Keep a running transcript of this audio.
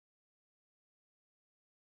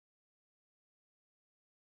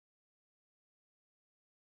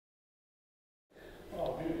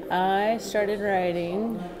I started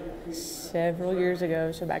riding several years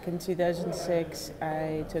ago. So back in 2006,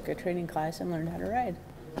 I took a training class and learned how to ride.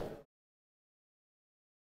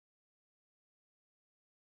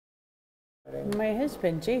 My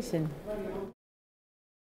husband, Jason.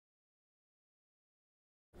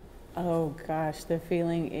 Oh gosh, the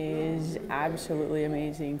feeling is absolutely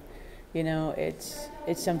amazing. You know, it's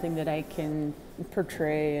something that I can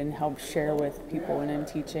portray and help share with people when I'm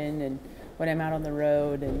teaching and when I'm out on the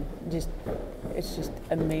road, and it's just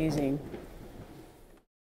amazing.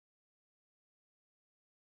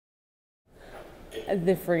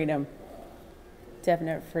 The freedom,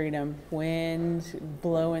 definite freedom. Wind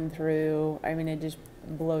blowing through. I mean, it just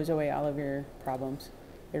blows away all of your problems.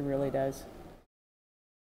 It really does.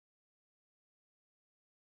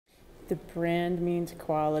 The brand means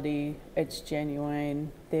quality. It's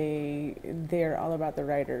genuine. They're all about the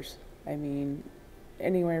riders. I mean,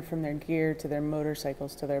 anywhere from their gear to their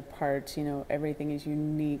motorcycles to their parts, you know, everything is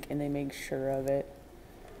unique and they make sure of it.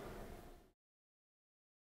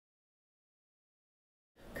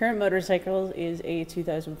 Current motorcycle is a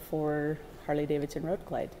 2004 Harley-Davidson Road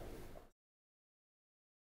Glide.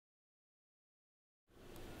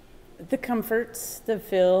 The comforts, the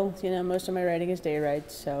feel, you know, most of my riding is day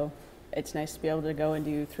rides, so it's nice to be able to go and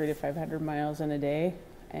do 300 to 500 miles in a day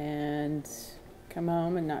and come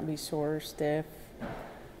home and not be sore or stiff.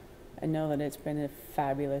 I know that it's been a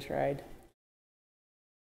fabulous ride.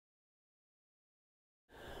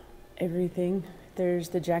 Everything. There's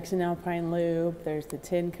the Jackson Alpine Loop, there's the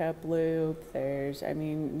Tin Cup Loop, I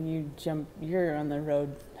mean, you're on the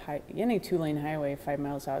road, any 2-lane highway 5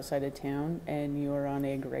 miles outside of town, and you are on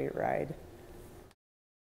a great ride.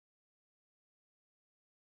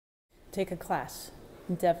 Take a class,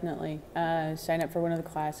 definitely. Sign up for one of the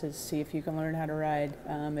classes, see if you can learn how to ride.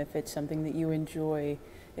 If it's something that you enjoy,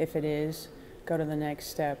 if it is, go to the next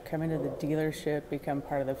step. Come into the dealership, become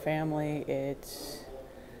part of the family.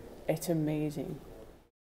 It's amazing.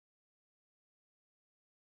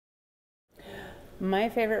 My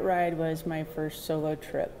favorite ride was my first solo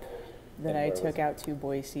trip that I took out to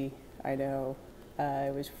Boise, Idaho.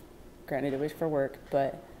 Granted, it was for work,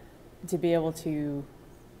 but to be able to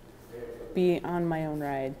be on my own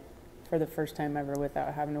ride for the first time ever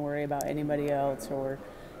without having to worry about anybody else or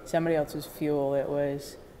somebody else's fuel, it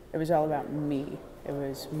was all about me. It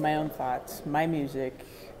was my own thoughts, my music,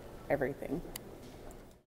 everything.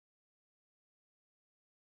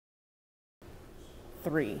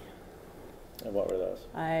 3. And what were those?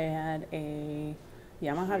 I had a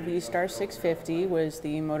Yamaha V-Star 650 was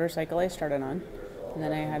the motorcycle I started on. And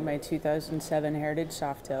then I had my 2007 Heritage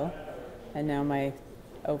Softail, and now my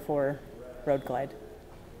 '04 Road Glide.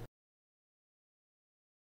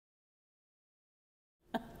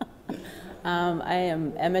 I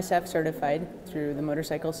am MSF certified through the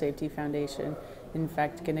Motorcycle Safety Foundation. In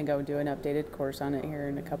fact, going to go do an updated course on it here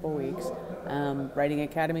in a couple weeks. Riding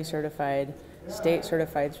Academy certified, state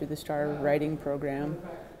certified through the Star Riding Program.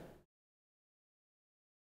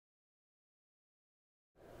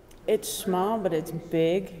 It's small, but it's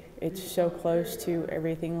big. It's so close to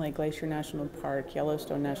everything like Glacier National Park,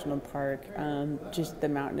 Yellowstone National Park, just the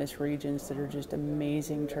mountainous regions that are just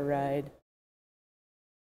amazing to ride.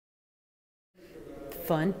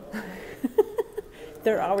 Fun.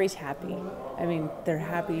 They're always happy. I mean, they're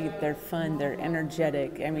happy, they're fun, they're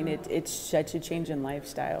energetic. I mean, it's such a change in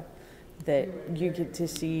lifestyle that you get to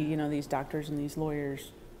see, you know, these doctors and these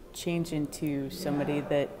lawyers change into somebody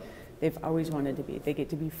that they've always wanted to be. They get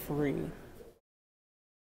to be free.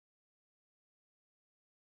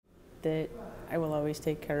 That I will always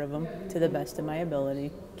take care of them to the best of my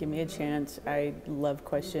ability. Give me a chance. I love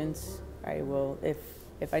questions. I will,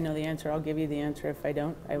 if I know the answer, I'll give you the answer. If I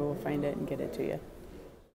don't, I will find it and get it to you.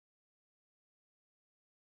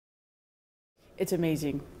 It's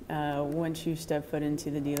amazing. Once you step foot into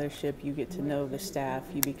the dealership, you get to know the staff,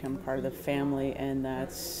 you become part of the family, and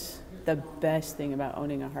that's the best thing about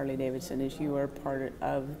owning a Harley-Davidson is you are part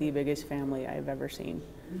of the biggest family I've ever seen.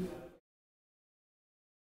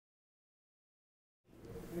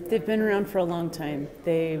 They've been around for a long time.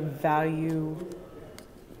 They value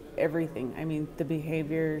everything. I mean, the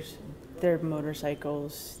behaviors, their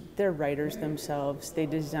motorcycles, their riders themselves. They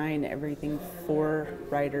design everything for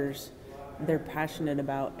riders. They're passionate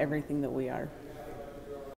about everything that we are.